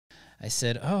I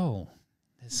said, oh,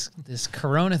 this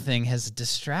corona thing has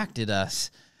distracted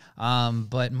us,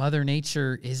 but Mother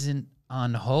Nature isn't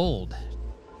on hold.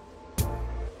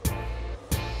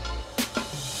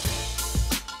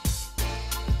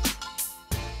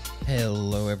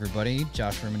 Hello, everybody.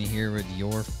 Josh Rimini here with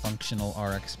your Functional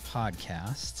RX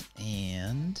podcast.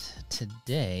 And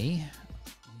today,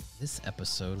 this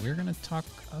episode, we're going to talk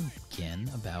again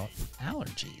about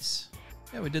allergies.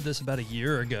 Yeah, we did this about a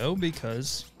year ago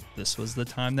because this was the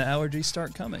time the allergies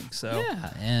start coming. So,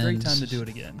 yeah, and great time to do it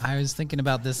again. I was thinking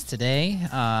about this today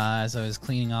as I was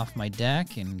cleaning off my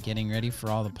deck and getting ready for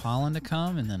all the pollen to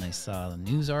come. And then I saw the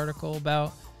news article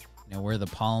about where the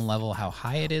pollen level, how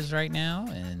high it is right now,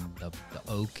 and the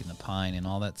oak and the pine and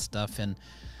all that stuff. And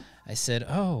I said,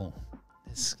 oh,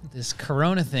 this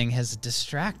corona thing has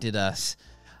distracted us,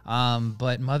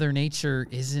 but Mother Nature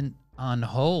isn't on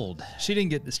hold. She didn't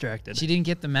get distracted. She didn't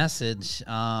get the message.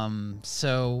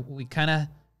 So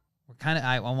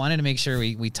I wanted to make sure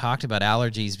we talked about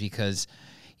allergies because,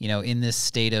 in this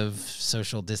state of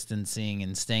social distancing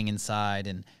and staying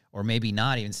inside or maybe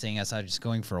not even staying outside, just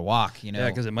going for a walk, Yeah,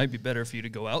 because it might be better for you to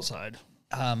go outside.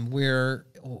 There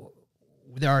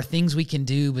are things we can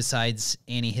do besides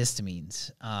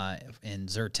antihistamines and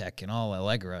Zyrtec and all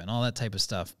Allegra and all that type of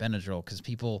stuff, Benadryl, because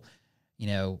people,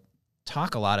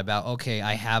 talk a lot about, okay,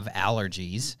 I have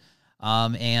allergies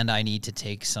and I need to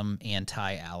take some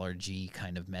anti-allergy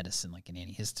kind of medicine like an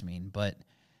antihistamine. But,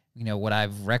 what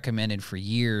I've recommended for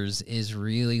years is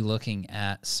really looking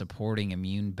at supporting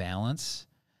immune balance.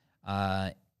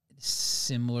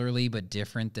 Similarly but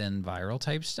different than viral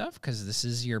type stuff, because this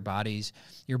is your body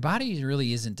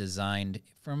really isn't designed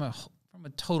from a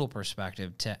total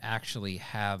perspective to actually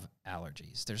have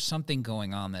allergies. There's something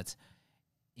going on that's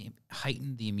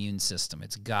heightened the immune system.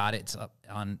 It's up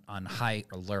on high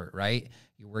alert, right?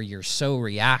 Where you're so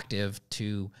reactive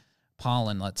to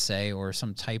pollen, let's say, or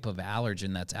some type of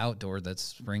allergen that's outdoor, that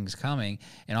spring's coming,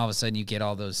 and all of a sudden you get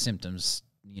all those symptoms,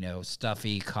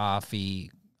 stuffy, coughy,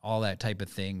 all that type of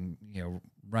thing,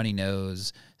 runny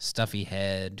nose, stuffy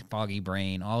head, foggy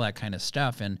brain, all that kind of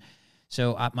stuff. And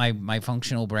so my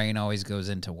functional brain always goes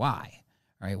into why,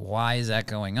 right? Why is that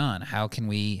going on? How can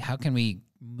we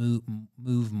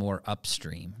move more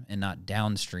upstream and not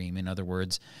downstream? In other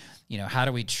words, how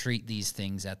do we treat these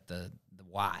things at the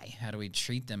why? How do we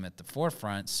treat them at the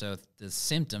forefront so the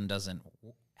symptom doesn't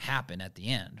happen at the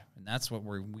end? And that's what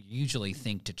we usually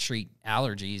think to treat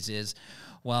allergies is,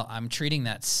 well, I'm treating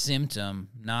that symptom,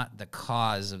 not the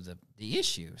cause of the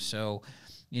issue. So,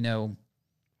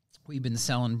 we've been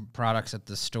selling products at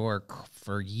the store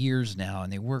for years now,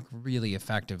 and they work really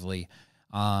effectively.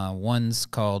 One's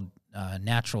called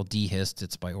Natural Dehist.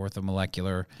 It's by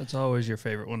Orthomolecular. That's always your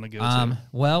favorite one to go to.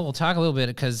 Well, we'll talk a little bit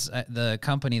because the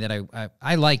company that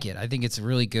I like it. I think it's a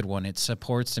really good one. It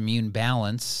supports immune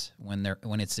balance when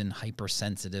it's in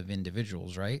hypersensitive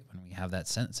individuals, right? When we have that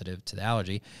sensitive to the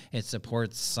allergy, it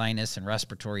supports sinus and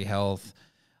respiratory health,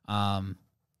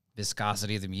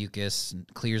 viscosity of the mucus, and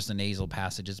clears the nasal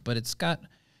passages. But it's got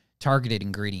targeted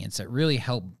ingredients that really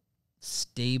help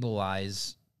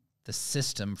stabilize the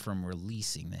system from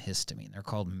releasing the histamine. They're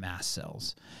called mast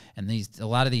cells. And a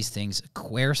lot of these things,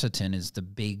 quercetin is the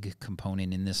big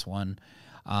component in this one,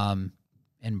 and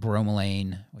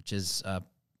bromelain, which is a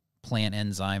plant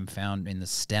enzyme found in the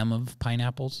stem of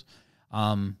pineapples.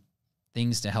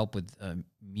 Things to help with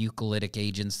mucolytic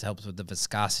agents, to help with the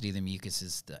viscosity of the mucus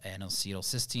is the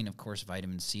N-acetylcysteine. Of course,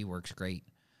 vitamin C works great,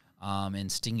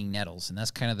 and stinging nettles. And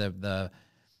that's kind of the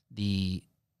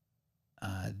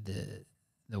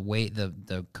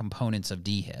components of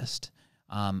Dehist.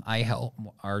 I help,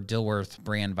 our Dilworth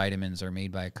brand vitamins are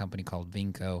made by a company called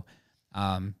Vinco,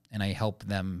 and I help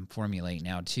them formulate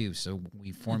now too. So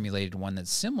we formulated one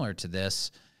that's similar to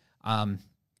this.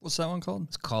 What's that one called?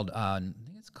 It's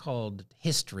called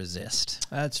Hist Resist.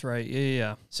 That's right.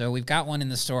 Yeah. So we've got one in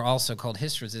the store also called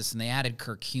Hist Resist, and they added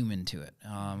curcumin to it,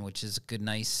 which is good,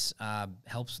 nice,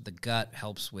 helps with the gut,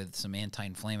 helps with some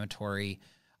anti-inflammatory,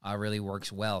 really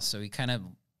works well. So we kind of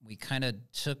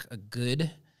took a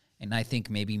good, and I think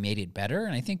maybe made it better,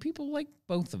 and I think people like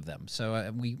both of them.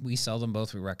 So we sell them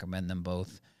both. We recommend them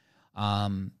both.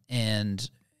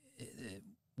 And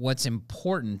what's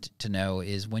important to know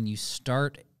is when you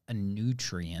start a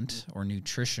nutrient or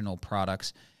nutritional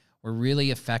products, we're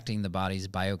really affecting the body's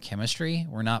biochemistry.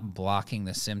 We're not blocking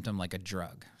the symptom like a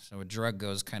drug. So a drug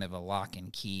goes kind of a lock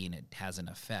and key, and it has an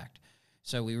effect.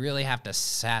 So we really have to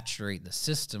saturate the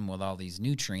system with all these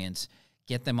nutrients,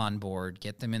 get them on board,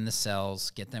 get them in the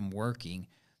cells, get them working.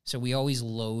 So we always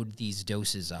load these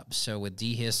doses up. So with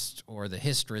Dehist or the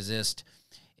Hist Resist,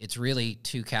 it's really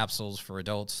 2 capsules for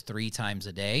adults 3 times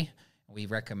a day. We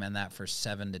recommend that for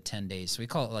 7 to 10 days. So we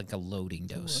call it like a loading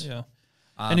dose. Yeah.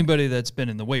 Anybody that's been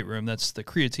in the weight room, that's the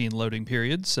creatine loading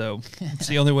period. So it's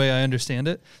the only way I understand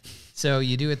it. So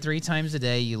you do it 3 times a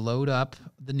day. You load up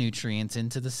the nutrients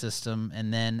into the system,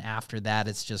 and then after that,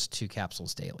 it's just 2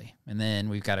 capsules daily. And then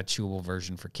we've got a chewable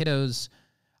version for kiddos.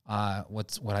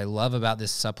 What I love about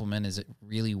this supplement is it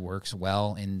really works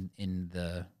well in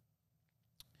the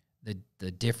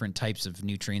different types of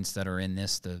nutrients that are in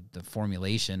this, the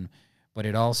formulation, but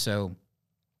it also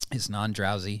is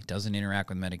non-drowsy, doesn't interact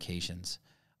with medications.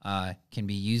 Can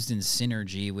be used in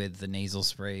synergy with the nasal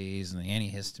sprays and the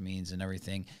antihistamines and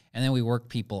everything. And then we work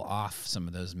people off some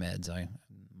of those meds.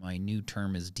 My new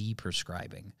term is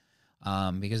deprescribing,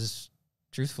 because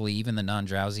truthfully, even the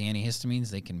non-drowsy antihistamines,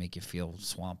 they can make you feel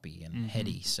swampy and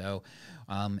heady. So,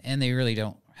 and they really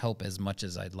don't help as much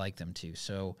as I'd like them to.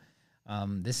 So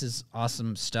this is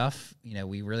awesome stuff. You know,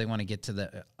 we really want to get to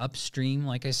the upstream,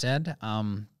 like I said,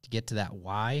 to get to that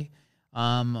why.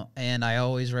 And I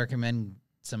always recommend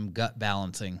some gut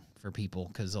balancing for people,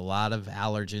 because a lot of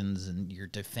allergens and your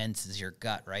defense is your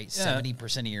gut, right? Yeah.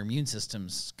 70% of your immune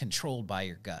system's controlled by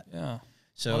your gut. Yeah.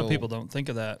 So a lot of people don't think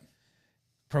of that.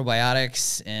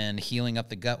 Probiotics and healing up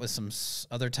the gut with some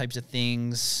other types of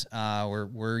things.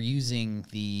 We're using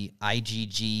the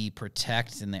IgG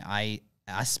Protect and the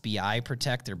SBI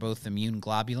Protect. They're both immune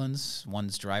globulins.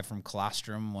 One's derived from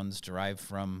colostrum, one's derived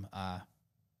from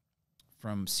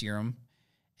serum,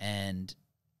 and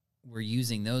we're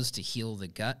using those to heal the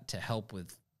gut to help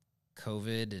with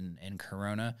COVID and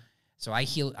corona. So I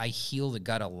heal the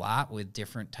gut a lot with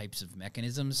different types of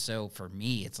mechanisms. So for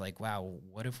me, it's like, wow,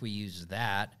 what if we use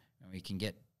that and we can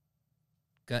get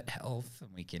gut health and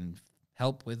we can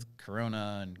help with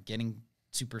corona and getting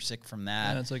super sick from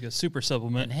that. Yeah, it's like a super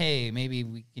supplement. And hey, maybe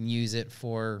we can use it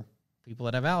for people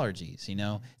that have allergies. You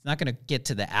know, it's not going to get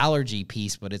to the allergy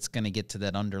piece, but it's going to get to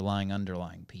that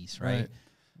underlying piece, right?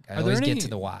 I always get to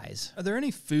the whys. Are there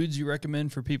any foods you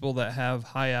recommend for people that have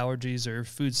high allergies, or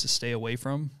foods to stay away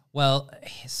from? Well,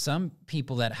 some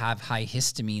people that have high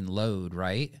histamine load,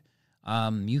 right?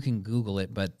 You can Google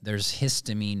it, but there's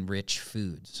histamine-rich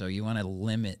foods. So you want to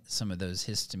limit some of those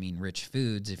histamine-rich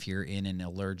foods if you're in an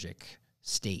allergic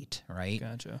state, right?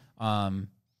 Gotcha. And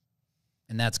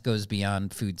that goes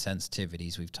beyond food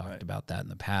sensitivities. We've talked about that in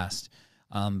the past.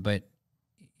 But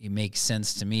it makes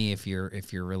sense to me if you're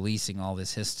releasing all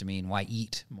this histamine, why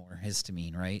eat more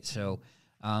histamine, right? So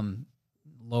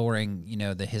lowering,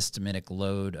 the histaminic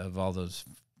load of all those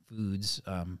foods,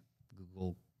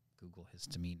 Google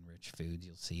histamine-rich foods,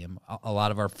 you'll see them. A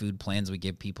lot of our food plans we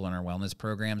give people in our wellness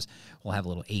programs will have a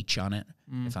little H on it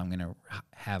if I'm going to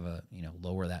have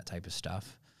lower that type of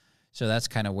stuff. So that's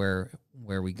kind of where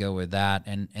we go with that.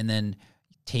 And then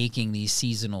taking these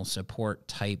seasonal support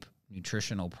type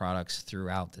nutritional products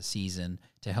throughout the season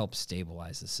to help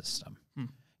stabilize the system.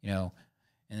 And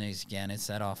again, it's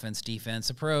that offense-defense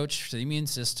approach to the immune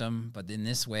system, but in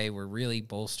this way, we're really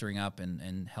bolstering up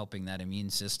and helping that immune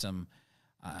system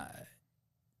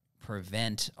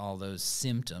prevent all those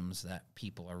symptoms that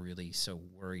people are really so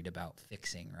worried about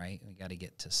fixing, right? We got to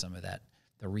get to some of that,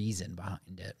 the reason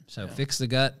behind it. So fix the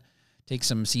gut, take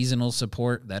some seasonal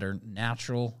support that are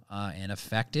natural and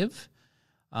effective,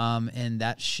 and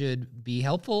that should be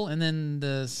helpful. And then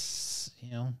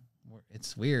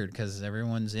it's weird because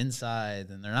everyone's inside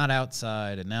and they're not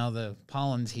outside, and now the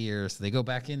pollen's here, so they go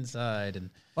back inside. And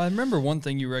well, I remember one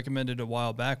thing you recommended a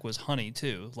while back was honey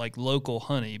too, like local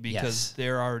honey, because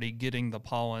they're already getting the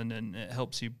pollen and it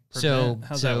helps you prevent.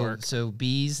 How's that work? So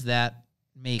bees that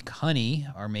make honey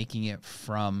are making it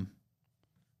from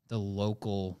the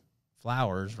local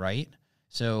flowers, right?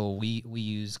 So we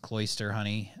use cloister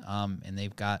honey, and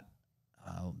they've got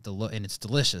and it's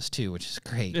delicious too, which is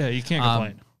great. Yeah, you can't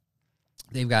complain.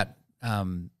 They've got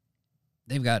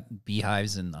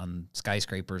beehives and on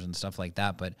skyscrapers and stuff like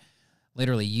that, but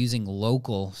literally using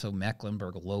local, so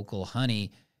Mecklenburg local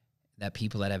honey that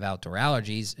people that have outdoor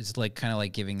allergies, it's like kind of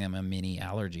like giving them a mini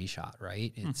allergy shot,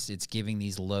 right? It's giving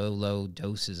these low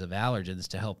doses of allergens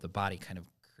to help the body kind of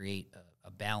create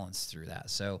a balance through that.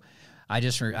 So I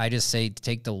just say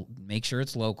make sure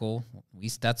it's local.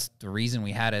 That's the reason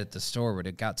we had it at the store, but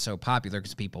it got so popular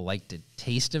because people liked the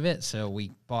taste of it. So we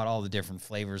bought all the different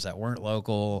flavors that weren't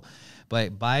local.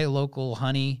 But buy local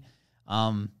honey,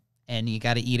 and you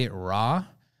got to eat it raw.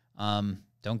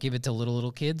 Don't give it to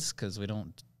little kids because we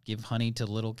don't give honey to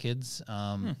little kids.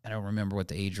 I don't remember what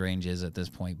the age range is at this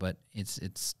point, but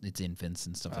it's infants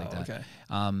and stuff like that.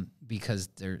 Okay. Because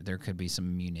there could be some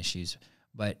immune issues.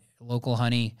 But local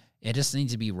honey, it just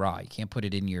needs to be raw. You can't put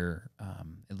it in your,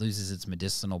 it loses its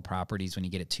medicinal properties when you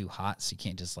get it too hot, so you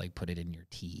can't just like put it in your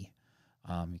tea.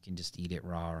 You can just eat it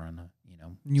raw or on a,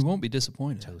 you won't be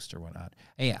disappointed. Toast or whatnot.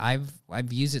 Hey, I've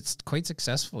used it quite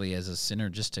successfully as a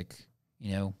synergistic,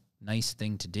 nice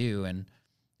thing to do, and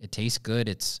it tastes good.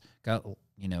 It's got,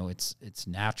 it's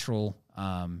natural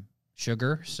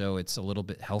sugar, so it's a little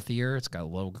bit healthier. It's got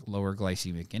lower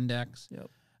glycemic index. Yep.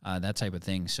 That type of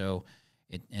thing. So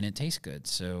it tastes good.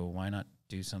 So why not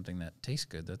do something that tastes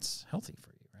good that's healthy for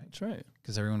you, right? That's right.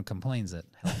 Because everyone complains that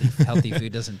healthy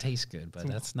food doesn't taste good, but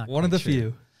that's not one of the true.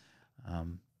 few.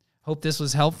 Hope this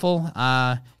was helpful.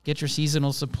 Get your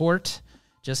seasonal support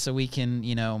just so we can,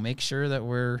 make sure that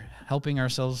we're helping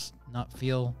ourselves not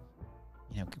feel,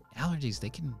 allergies. They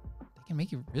can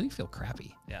make you really feel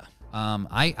crappy. Yeah.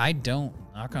 I don't,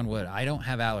 knock on wood, I don't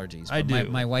have allergies. But I do.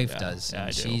 My wife does. Yeah,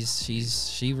 And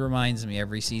she reminds me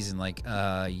every season, like,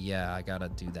 I gotta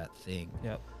do that thing.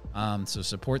 Yep. So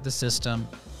support the system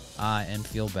and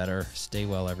feel better. Stay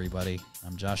well, everybody.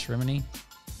 I'm Josh Rimini.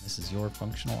 This is your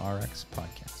Functional RX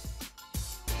podcast.